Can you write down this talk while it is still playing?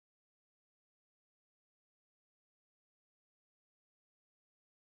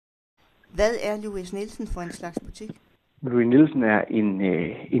Hvad er Louis Nielsen for en slags butik? Louis Nielsen er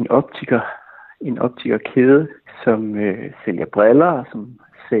en optikerkæde, som sælger briller, som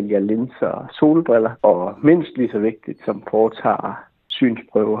sælger linser og solbriller, og mindst lige så vigtigt, som foretager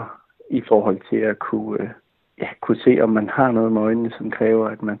synsprøver i forhold til at kunne se, om man har noget med øjnene, som kræver,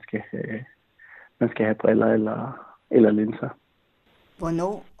 at man skal have briller eller linser.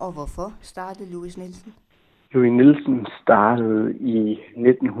 Hvornår og hvorfor startede Louis Nielsen? Louis Nielsen startede i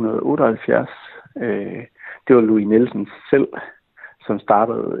 1978. Det var Louis Nielsen selv, som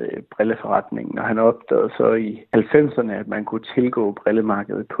startede brilleforretningen, og han opdagede så i 90'erne, at man kunne tilgå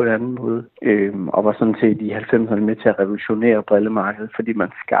brillemarkedet på en anden måde, og var sådan set i 90'erne med til at revolutionere brillemarkedet, fordi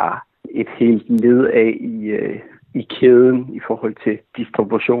man skar et helt led af i kæden i forhold til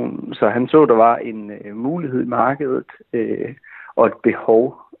distributionen. Så han så, der var en mulighed i markedet og et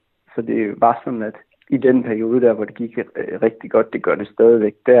behov. Så det var sådan, at i den periode der, hvor det gik rigtig godt, det gør det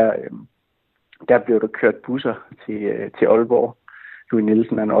stadigvæk, der blev der kørt busser til Aalborg. Louis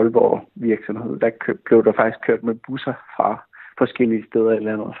Nielsen er en Aalborg virksomhed. Der blev der faktisk kørt med busser fra forskellige steder i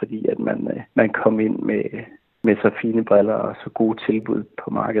landet, fordi at man kom ind med så fine briller og så gode tilbud på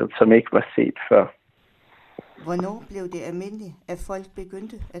markedet, som ikke var set før. Hvornår blev det almindeligt, at folk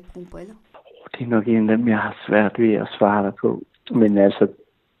begyndte at bruge briller? Det er nok en af dem, jeg har svært ved at svare dig på. Men altså,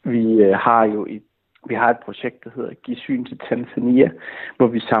 vi har et projekt, der hedder Giv syn til Tanzania, hvor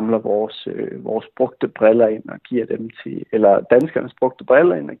vi samler vores brugte briller ind og giver dem til, eller danskernes brugte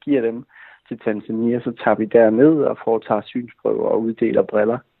briller ind og giver dem til Tanzania. Så tager vi derned og foretager synsprøver og uddeler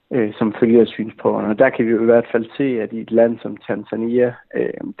briller, som følger synsprøverne. Og der kan vi jo i hvert fald se, at i et land som Tanzania,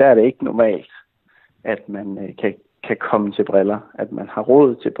 der er det ikke normalt, at man kan komme til briller, at man har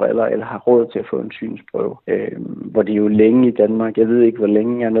råd til briller, eller har råd til at få en synsprøve. Hvor det er jo længe i Danmark, jeg ved ikke, hvor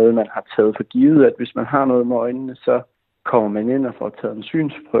længe er noget, man har taget for givet, at hvis man har noget med øjnene, så kommer man ind og får taget en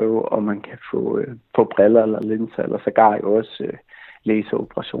synsprøve, og man kan få briller eller linser, eller sågar jo også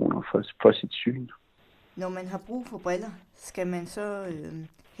laseroperationer for sit syn. Når man har brug for briller, skal man så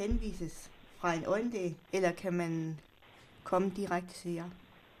henvises fra en øjenlæge, eller kan man komme direkte til jer?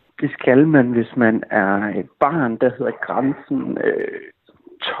 Det skal man, hvis man er et barn, der hedder grænsen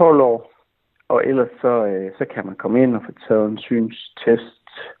 12 år. Og ellers så kan man komme ind og få taget en synstest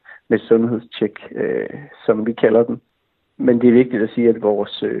med sundhedstjek, som vi kalder den. Men det er vigtigt at sige, at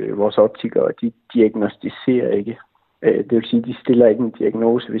vores optikere, de diagnostiserer ikke. Det vil sige, de stiller ikke en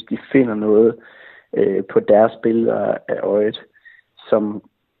diagnose, hvis de finder noget på deres billeder af øjet, som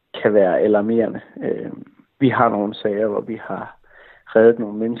kan være alarmerende. Vi har nogle sager, hvor vi har reddet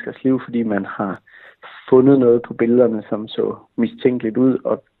nogle menneskers liv, fordi man har fundet noget på billederne, som så mistænkeligt ud,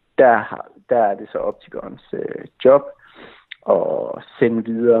 og der er det så optikerens job at sende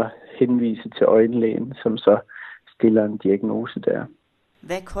videre, henvise til øjenlægen, som så stiller en diagnose der.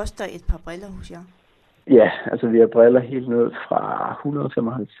 Hvad koster et par briller hos jer? Ja, altså vi har briller helt ned fra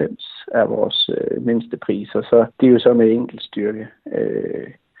 195 af vores mindste pris, og så det er jo så med enkelt styrke.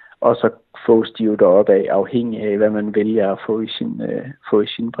 Og så fås de jo deroppe af, afhængig af, hvad man vælger at få i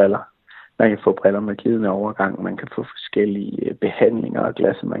sine briller. Man kan få briller med glidende overgang, man kan få forskellige behandlinger af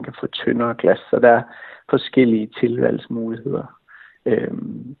glas, man kan få tyndere glas, så der er forskellige tilvalgsmuligheder.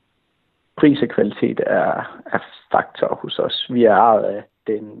 Pris og kvalitet er faktor hos os. Vi er ejet af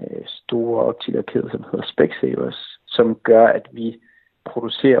den store optikerkæde, som hedder Specsavers, som gør, at vi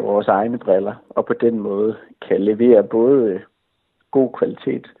producerer vores egne briller, og på den måde kan levere både god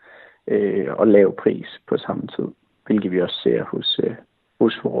kvalitet og lav pris på samme tid, hvilket vi også ser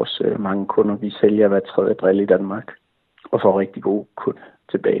hos vores mange kunder. Vi sælger hver tredje brille i Danmark og får rigtig gode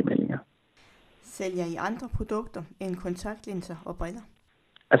kundetilbagemeldinger. Sælger I andre produkter end kontaktlinser og briller?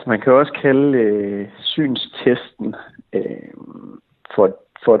 Altså man kan også kalde synstesten for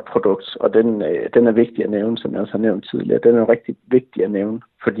et produkt, og den er vigtig at nævne, som jeg også har nævnt tidligere. Den er rigtig vigtig at nævne,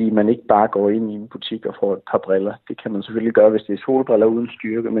 fordi man ikke bare går ind i en butik og får et par briller. Det kan man selvfølgelig gøre, hvis det er solbriller uden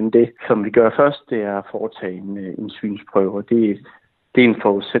styrke, men det, som vi gør først, det er at foretage en synsprøve, og det er en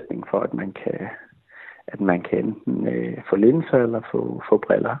forudsætning for, at man kan enten få linser eller få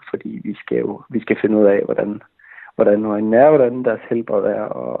briller, fordi vi skal finde ud af, hvordan øjnene er, hvordan deres helbred er,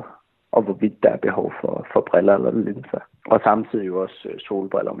 og hvorvidt der er behov for briller eller linser. Og samtidig jo også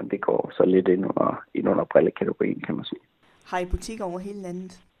solbriller, men det går så lidt ind under brillekategorien, kan man sige. Har I butikker over hele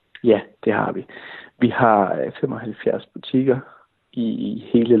landet? Ja, det har vi. Vi har 75 butikker i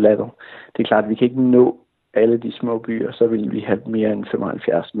hele landet. Det er klart, at vi kan ikke nå alle de små byer, så vil vi have mere end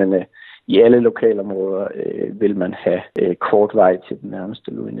 75, men i alle lokalområder vil man have kort vej til den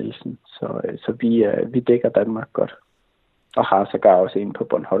nærmeste Louis Nielsen. Så vi dækker Danmark godt, og har sågar også en på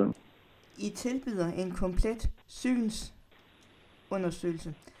Bornholm. I tilbyder en komplet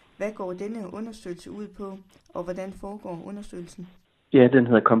synsundersøgelse. Hvad går denne undersøgelse ud på, og hvordan foregår undersøgelsen? Ja, den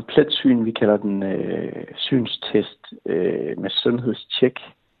hedder komplet syn. Vi kalder den synstest med sundhedstjek.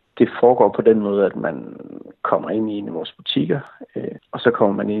 Det foregår på den måde, at man kommer ind i en af vores butikker, og så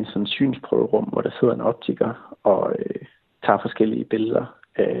kommer man ind i sådan et synsprøverum, hvor der sidder en optiker og tager forskellige billeder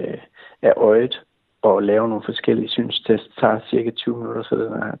af øjet og laver nogle forskellige synstests. Det tager cirka 20 minutter, så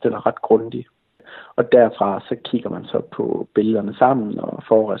den er ret grundig. Og derfra så kigger man så på billederne sammen og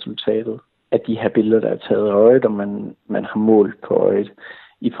får resultatet af de her billeder, der er taget af øjet, og man har målt på øjet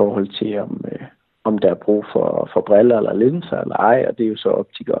i forhold til, om der er brug for briller eller linser eller ej, og det er jo så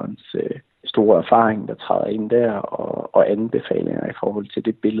optikerens store erfaring, der træder ind der, og anbefalinger i forhold til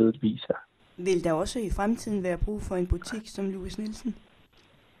det billede viser. Vil der også i fremtiden være brug for en butik som Louis Nielsen?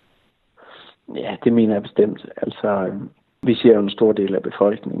 Ja, det mener jeg bestemt. Altså, vi ser jo en stor del af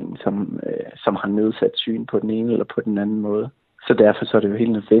befolkningen, som har nedsat syn på den ene eller på den anden måde. Så derfor så er det jo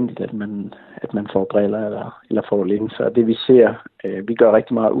helt nødvendigt, at man får briller eller får linser. Og det vi ser, vi gør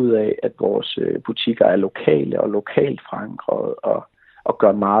rigtig meget ud af, at vores butikker er lokale og lokalt forankrede og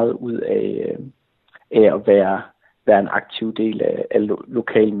gør meget ud af at være en aktiv del af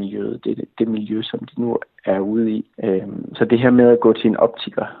lokalmiljøet, det miljø, som de nu er ude i. Så det her med at gå til en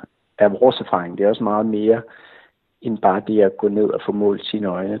optiker er vores erfaring. Det er også meget mere end bare det at gå ned og få målt sine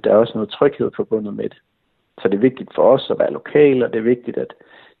øjne. Der er også noget tryghed forbundet med det. Så det er vigtigt for os at være lokale, og det er vigtigt, at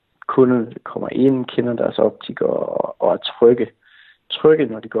kunderne kommer ind, kender deres optiker og er trygge,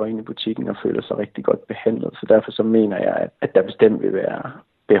 når de går ind i butikken og føler sig rigtig godt behandlet. Så derfor så mener jeg, at der bestemt vil være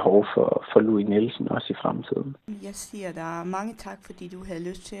behov for Louis Nielsen også i fremtiden. Jeg siger dig mange tak, fordi du havde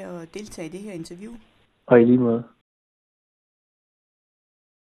lyst til at deltage i det her interview. Og i lige måde.